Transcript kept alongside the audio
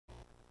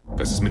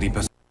Was ist mit ihm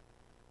passiert?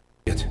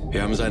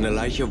 Wir haben seine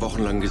Leiche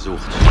wochenlang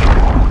gesucht.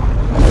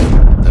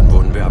 Dann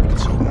wurden wir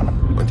abgezogen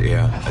und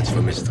er als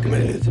vermisst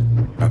gemeldet.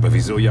 Aber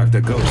wieso jagt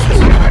er Ghosts?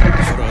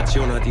 Die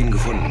Föderation hat ihn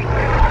gefunden.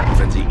 Und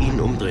wenn sie ihn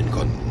umdrehen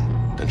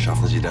konnten, dann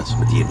schaffen sie das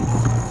mit jedem.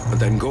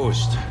 Und ein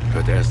Ghost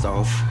hört erst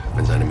auf,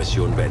 wenn seine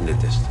Mission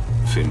beendet ist.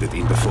 Findet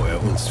ihn, bevor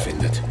er uns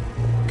findet.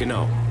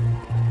 Genau.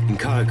 In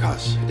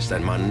Caracas ist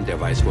ein Mann, der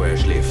weiß, wo er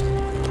schläft.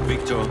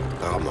 Victor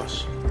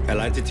Ramos. Er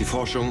leitet die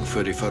Forschung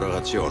für die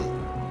Föderation.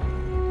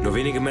 Nur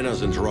wenige Männer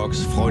sind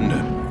Rocks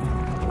Freunde.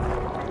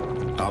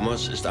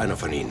 Ramos ist einer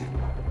von ihnen.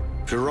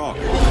 Für Rock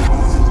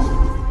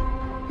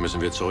müssen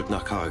wir zurück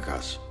nach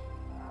Caracas,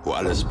 wo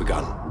alles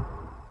begann.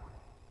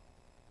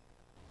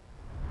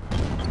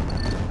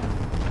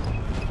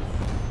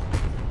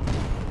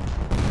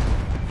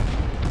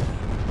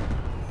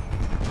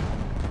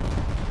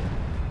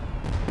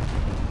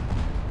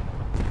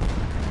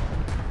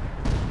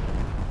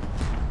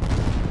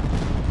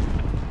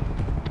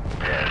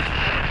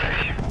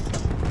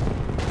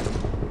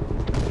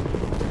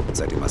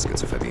 Zeit, die Maske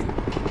zu verdienen.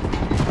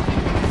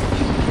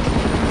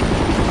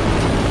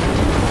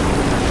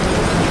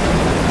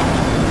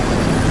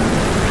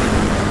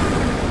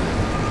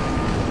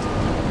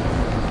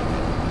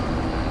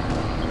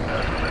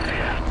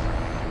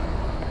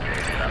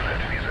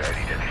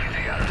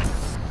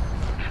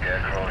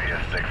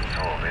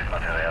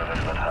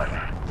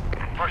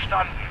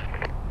 Verstanden.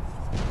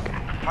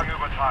 Empfange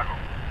Übertragung.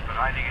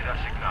 Bereinige das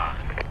Signal.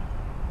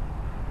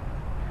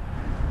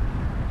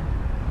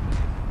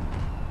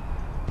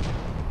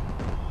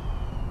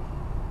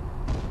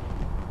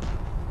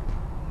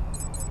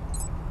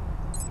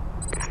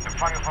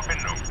 Empfange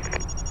Verbindung.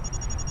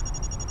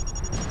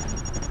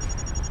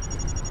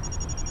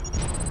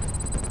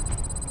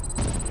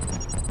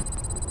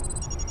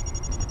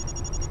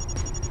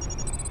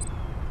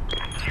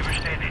 Ziel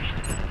bestätigt.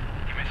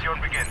 Die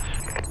Mission beginnt.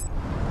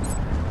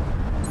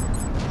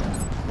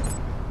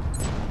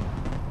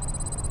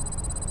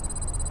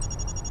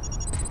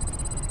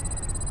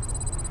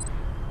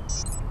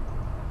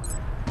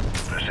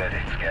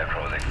 Bestätigt,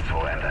 Scarecrow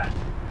 6-2, Ende.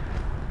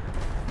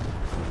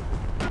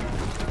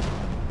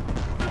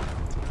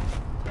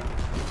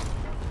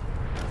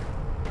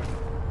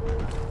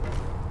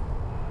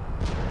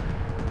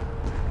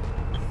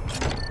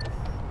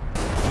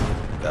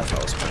 Werfer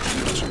auspacken,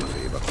 die das schon mal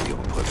für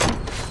Evakuierung prüfen.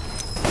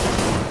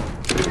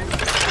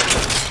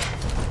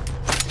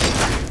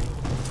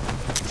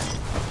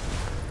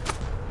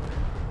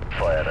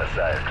 Feuer das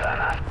Seil,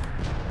 Kleiner.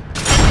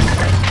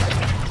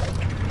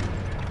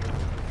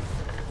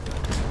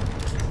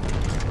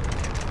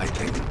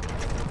 Einklinken.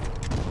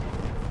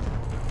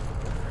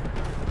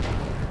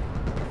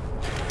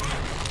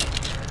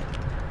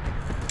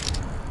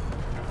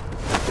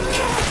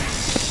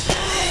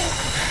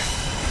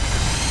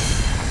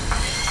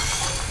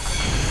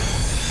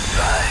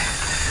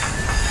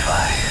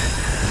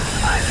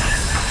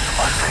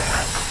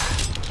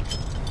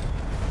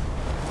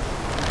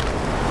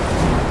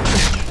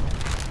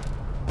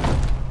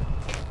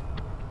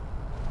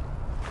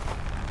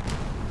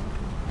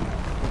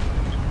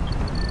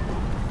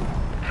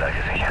 Seid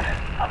gesichert.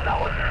 Ab nach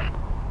unten.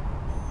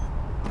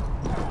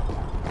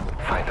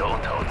 Feinde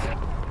unter uns.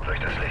 Durch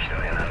das Licht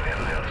im Innern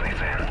werden sie uns nicht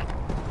sehen.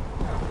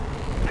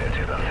 Der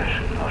Typ am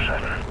Tisch.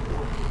 Ausschalten.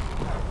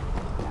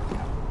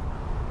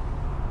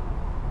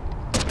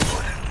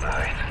 Gut, nach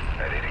rechts.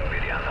 Erledigen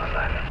wir die anderen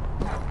beiden.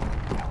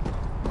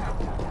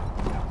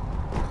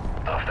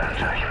 Auf dein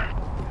Zeichen.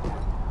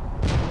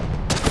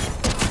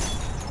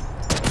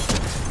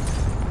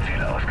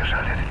 Ziele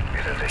ausgeschaltet.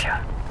 Wir sind sicher.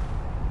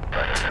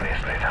 Weiter zur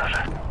nächsten Etage.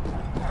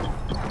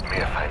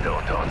 Mehr Feinde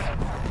unter uns.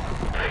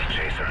 Nicht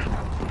schießen.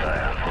 Drei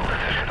am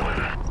Vogeltisch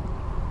drüben.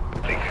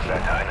 Linke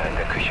Seite einer in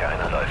der Küche,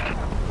 einer läuft.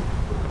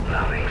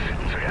 Nach links.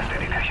 Zuerst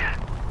in die Küche.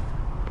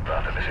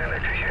 Warte, bis er in der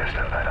Küche ist,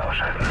 dann beide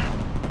ausschalten.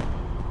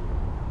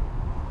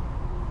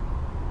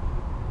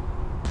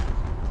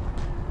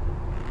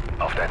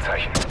 Auf dein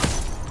Zeichen.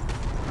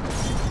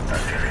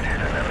 Aktivität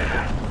in der Mitte.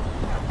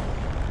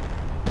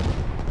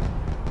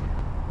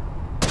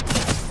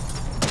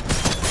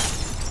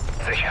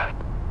 Sicher.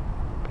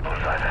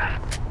 Und weiter.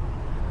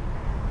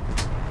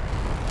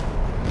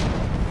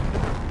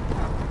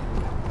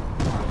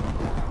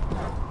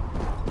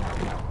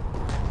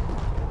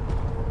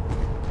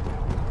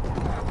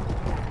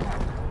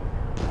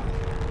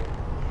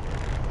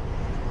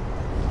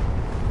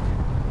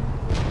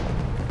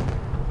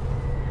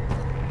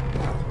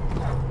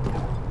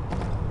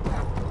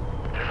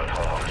 Der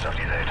Kontrollraum ist auf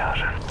dieser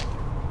Etage.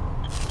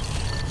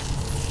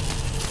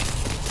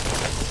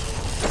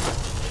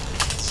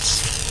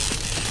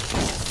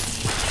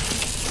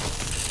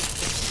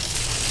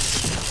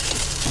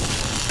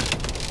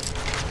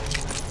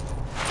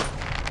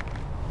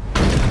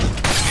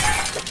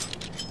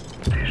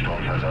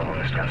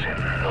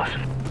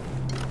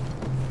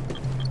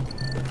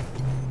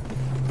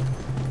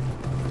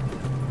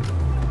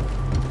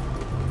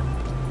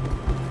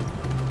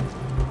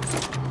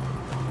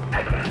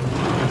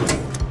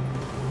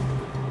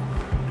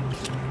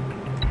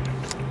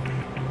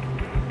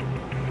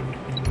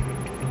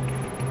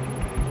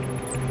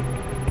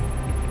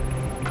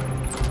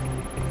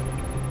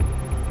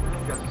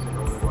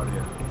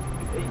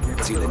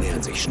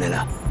 nicht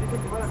schneller.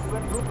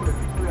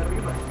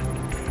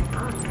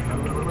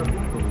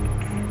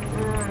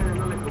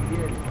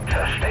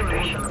 Versteck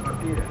dich.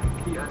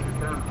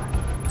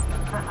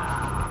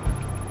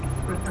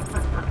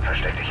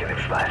 Versteck dich in dem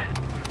Spalt.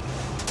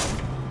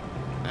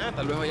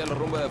 Tal vez vaya a la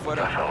rumba de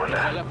afuera.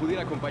 Ojalá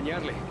pudiera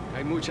acompañarle.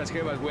 Hay muchas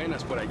jevas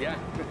buenas por allá.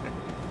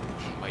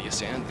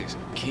 Váyase antes.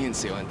 ¿Quién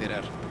se va a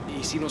enterar?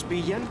 ¿Y si nos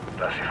pillan?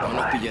 No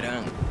nos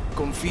pillarán.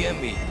 Confía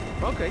en mí.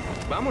 Ok,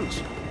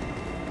 vámonos.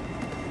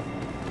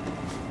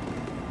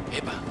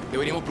 Epa,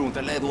 deberíamos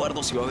preguntarle a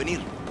Eduardo si va a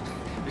venir.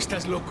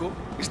 ¿Estás loco?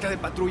 Está de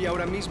patrulla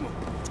ahora mismo.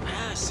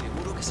 Ah,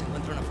 seguro que se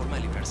encuentra una forma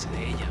de librarse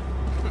de ella.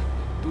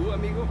 Tú,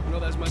 amigo, no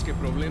das más que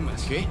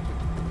problemas. ¿Qué?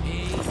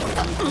 Hey, no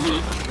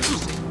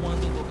sé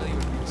cuándo toca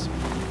divertirse.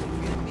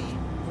 Confía en mí.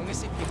 Con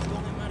ese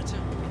fiestón en marcha.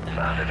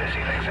 Warte, bis sie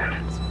weg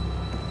sind.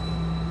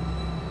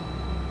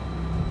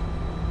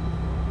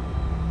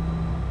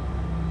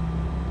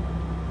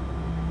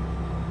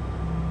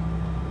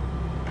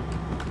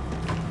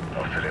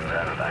 Auf zu den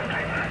Seil und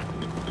einklinken.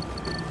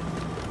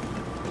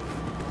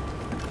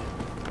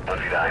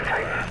 Und wieder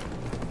einklinken.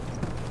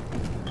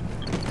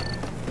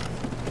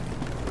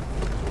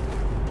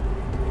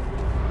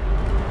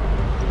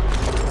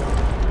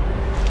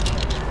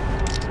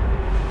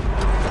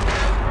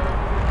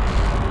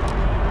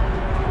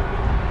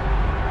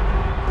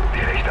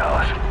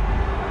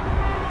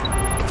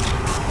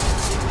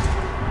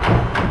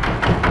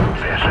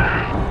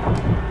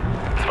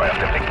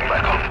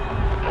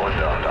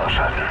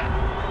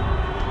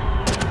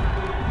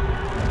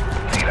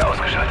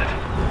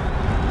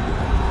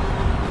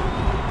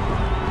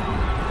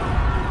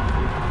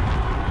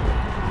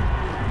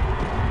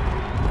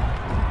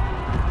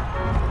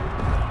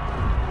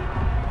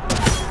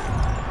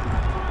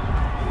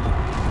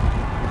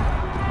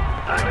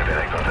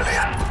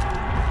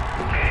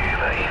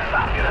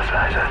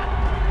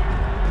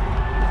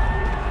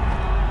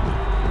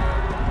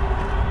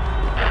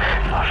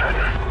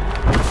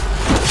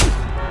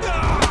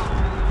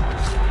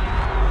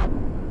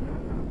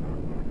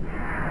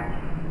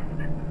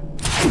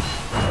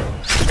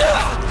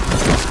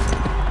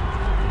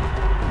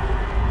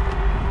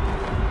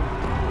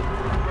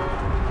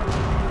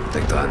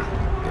 Denk dran,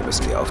 wir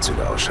müssen die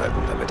Aufzüge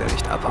ausschalten, damit er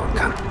nicht abhauen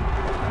kann.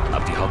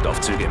 Ab die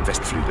Hauptaufzüge im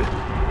Westflügel.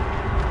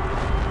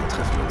 Wir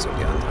treffen uns, um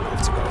die anderen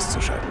Aufzüge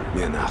auszuschalten.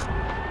 Mir nach.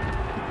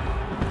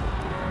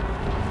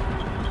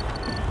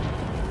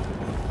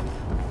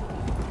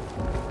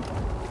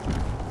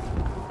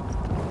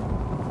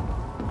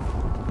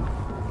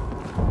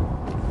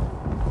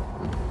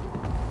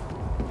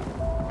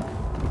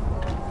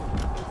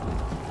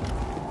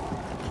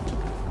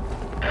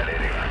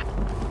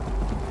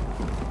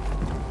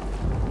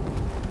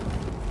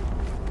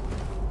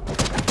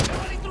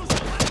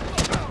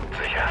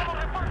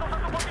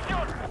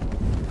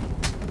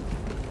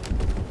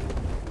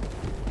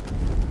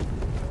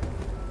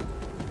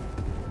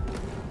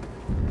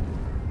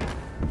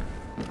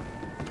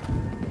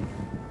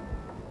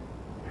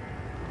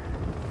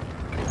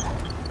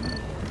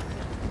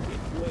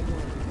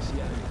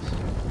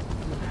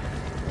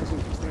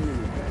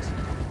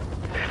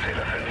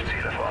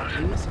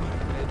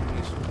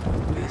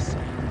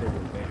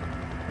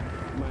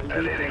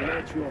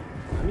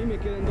 A mí me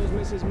quedan 2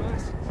 meses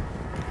más.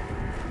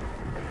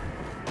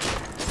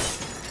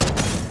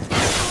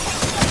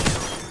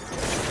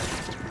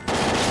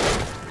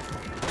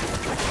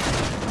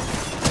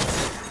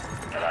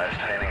 Das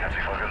Training hat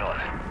sich wohl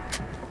gelohnt.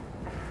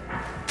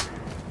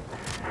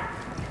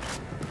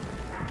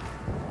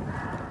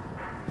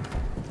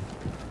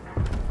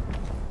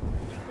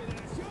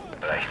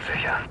 Recht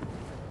sicher.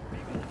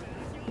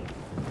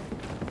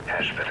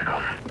 Hash, bitte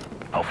kommen.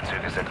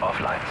 Aufzüge sind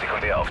offline,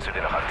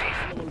 Sekundäraufzüge noch aktiv.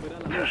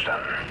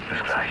 Verstanden.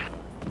 Bis gleich.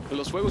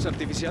 Los fuegos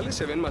artificiales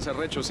se ven más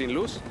arrechos sin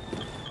luz.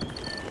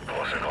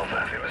 Große Gruppe.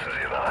 Wir müssen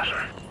sie überraschen.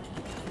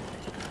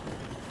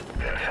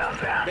 Den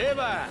Fernseher.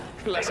 ¡Beba!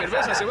 La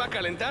cerveza se va a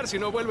calentar si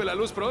no vuelve la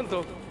luz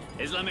pronto.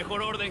 Es la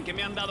mejor orden que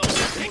me han dado.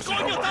 ¿Qué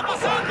coño está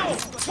pasando?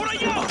 ¡Por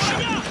allá! ¡Por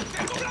allá!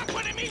 ¡Tengo blanco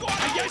enemigo!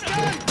 ¡Allá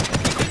están!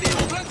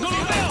 ¡No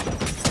lo veo!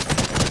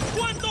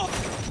 ¿Cuánto?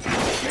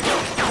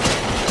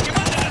 ¡Qué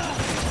manda!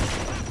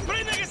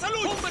 ¡Prenden esa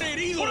luz! ¡Hombre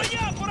herido! ¡Por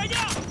allá! ¡Por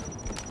allá!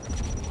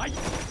 ¡Ay!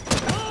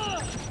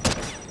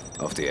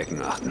 Auf die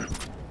Ecken achten.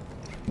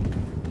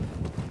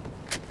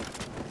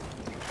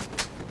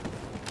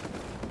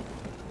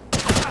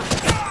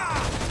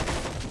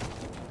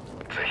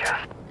 Sicher.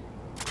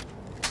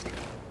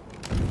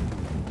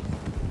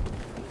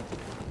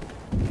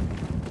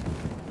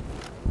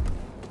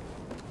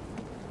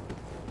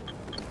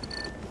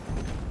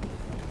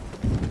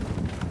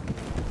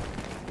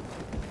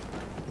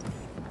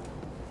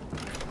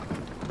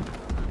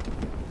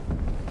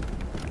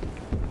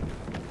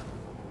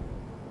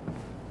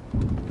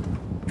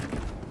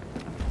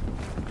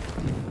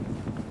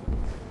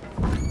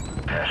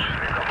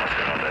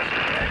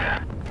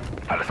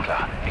 Alles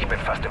klar, ich bin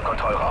fast im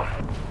Kontrollraum.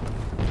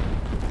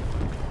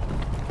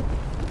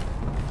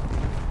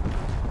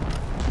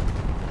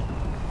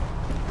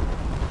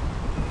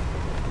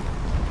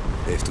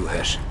 Hilf du,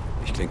 Hash.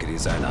 Ich Ich klinke die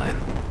Seile ein.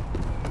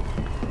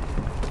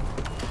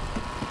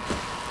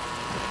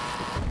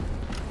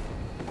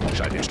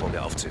 Schalt den Strom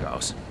der Aufzüge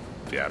aus.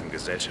 Wir haben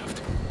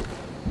Gesellschaft.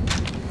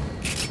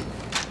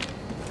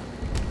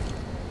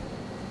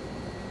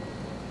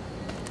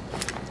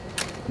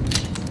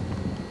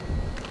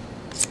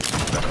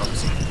 Da kommen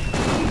sie.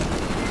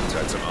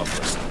 Zeit zum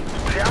Aufrüsten.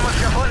 Sie haben uns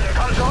gefunden.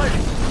 Komm zurück.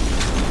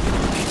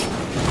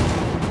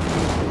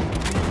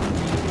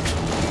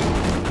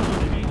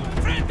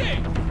 ¡Frente!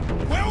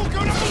 ¡Puedo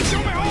buscar una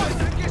posición mejor!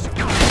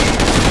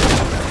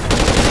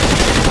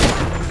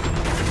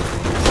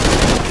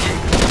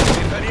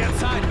 Wir verlieren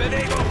Zeit.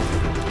 Bewegung!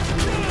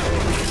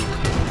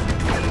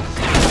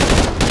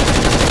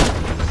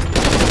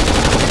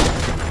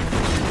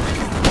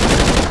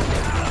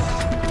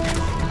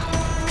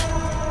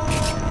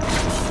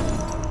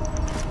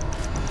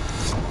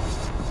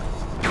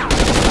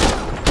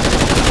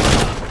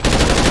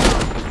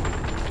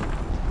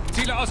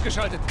 Ziele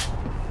ausgeschaltet.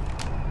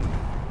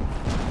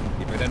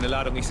 Gib mir deine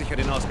Ladung, ich sichere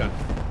den Ausgang.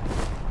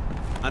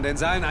 An den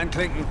Seilen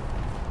einklinken.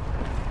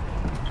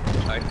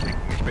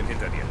 Einklinken, ich bin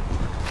hinter dir.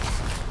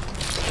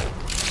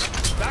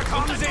 ¡Da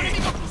kommen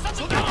sie!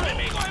 ¡Soldado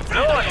enemigo enfrente!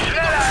 Los,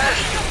 schneller!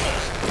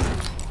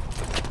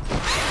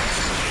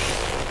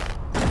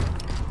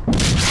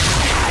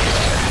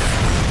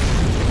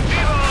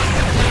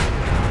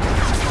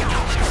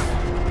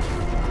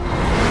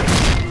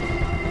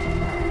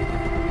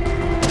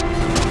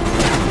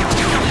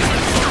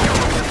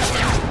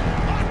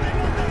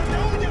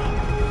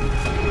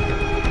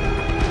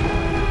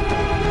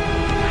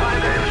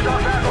 Feinde im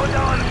Stockwerk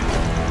unter uns!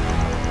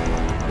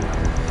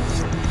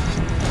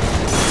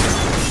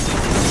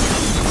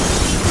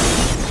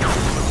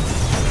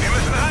 Wir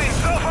müssen rein,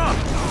 sofort!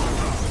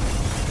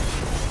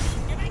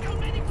 ¡Que venga un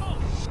médico!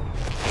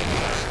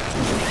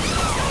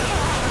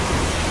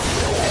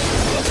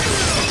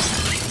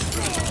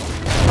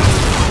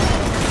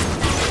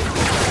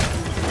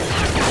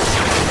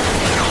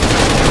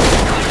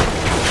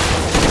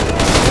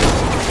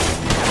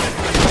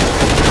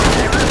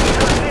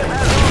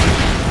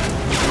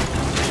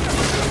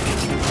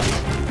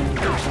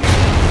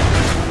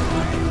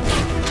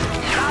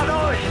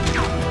 Dadurch!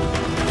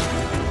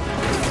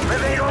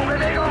 Bewegung,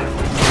 Bewegung!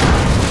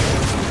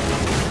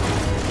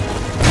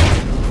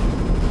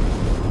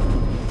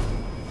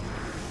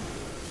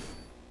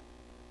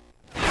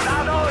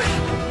 Dadurch!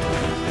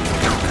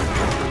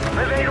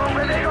 Bewegung,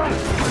 Bewegung!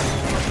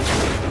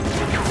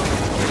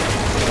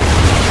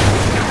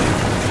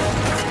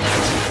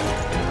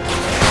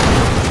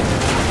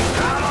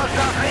 Ramos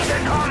darf nicht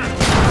entkommen!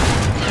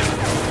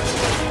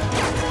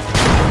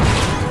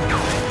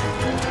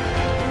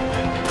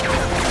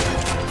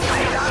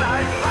 Nicht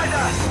anhalten,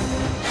 weiter!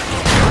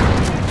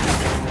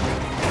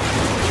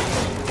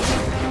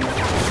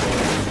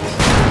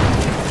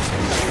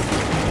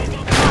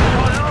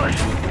 Schon los!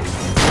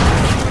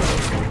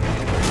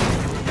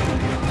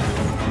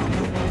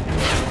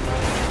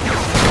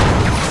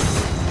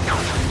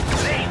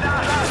 Nicht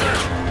nachlassen!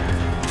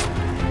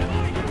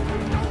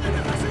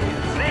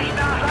 Nicht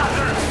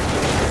nachlassen!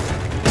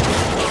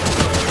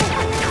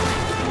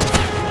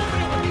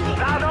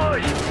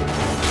 Dadurch!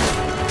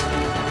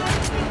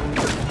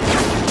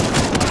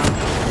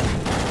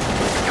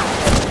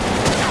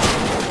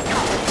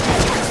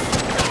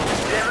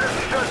 Wir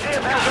müssen zur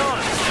Zielperson!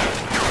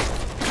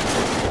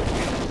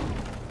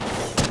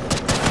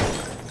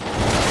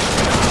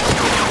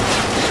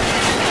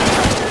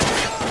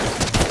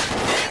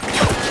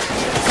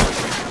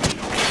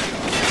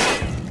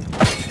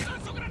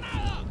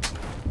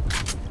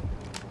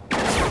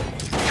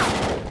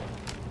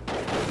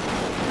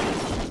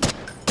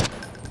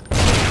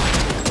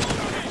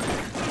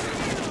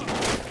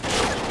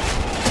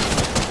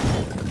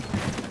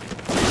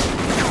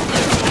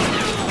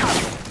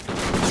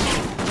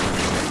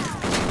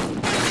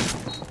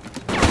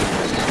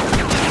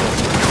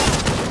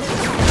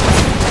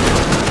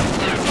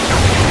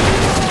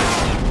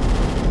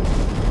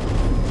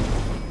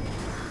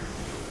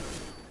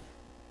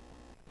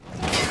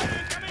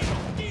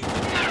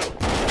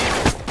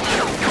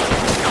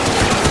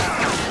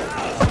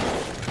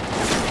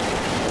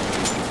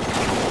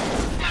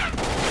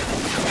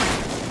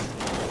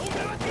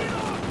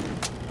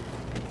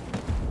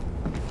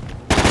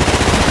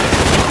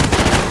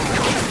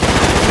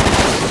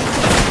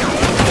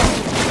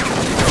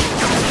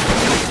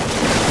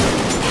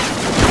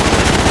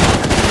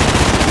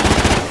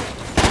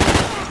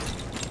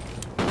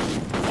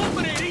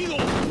 ¡Hombre herido!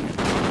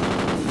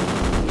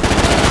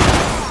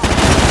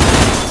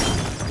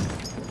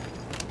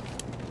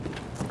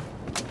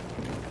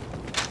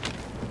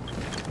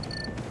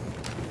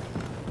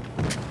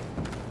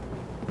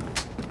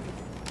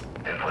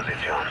 In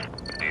Position.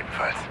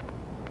 Ebenfalls.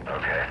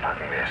 Okay,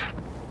 packen wir's.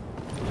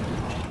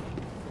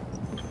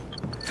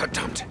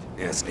 Verdammt,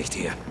 er ist nicht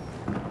hier.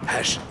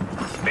 Hash,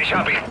 Ich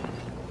hab ihn.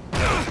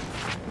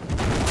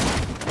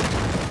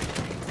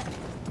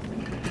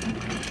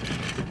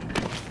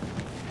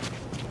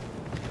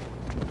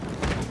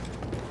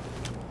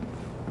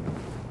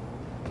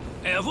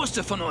 Er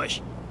wusste von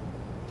euch.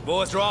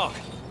 Wo ist Rock?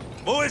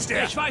 Wo ist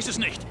er? Ich weiß es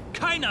nicht.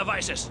 Keiner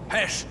weiß es.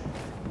 Hash!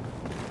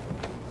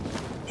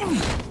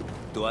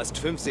 Du hast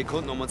 5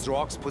 Sekunden, um uns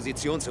Rocks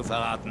Position zu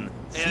verraten.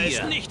 Er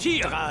ist nicht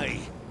hier. 3.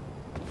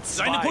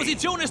 Seine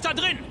Position ist da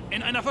drin,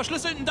 in einer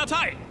verschlüsselten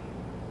Datei.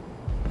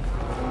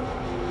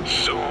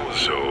 So.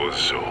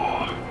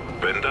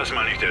 Wenn das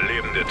mal nicht der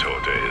lebende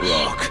Tote ist.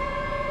 Rock.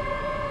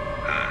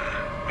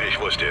 Ich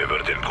wusste, er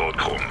wird den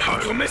Brotkrumen Du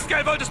folgen.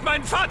 Mistkerl wolltest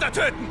meinen Vater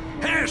töten!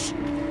 Hash!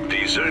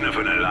 Die Söhne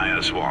von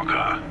Elias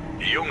Walker.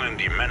 Jungen,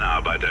 die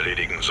Männerarbeit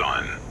erledigen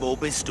sollen. Wo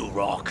bist du,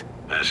 Rock?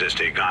 Es ist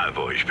egal,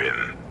 wo ich bin.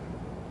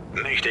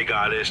 Nicht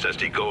egal ist, dass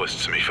die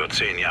Ghosts mich vor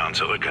 10 Jahren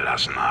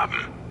zurückgelassen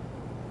haben.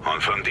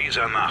 Und von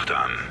dieser Nacht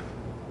an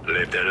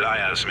lebt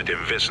Elias mit dem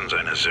Wissen,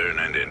 seine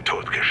Söhne in den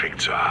Tod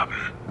geschickt zu haben.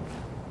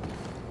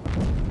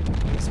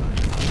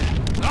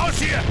 Raus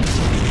hier!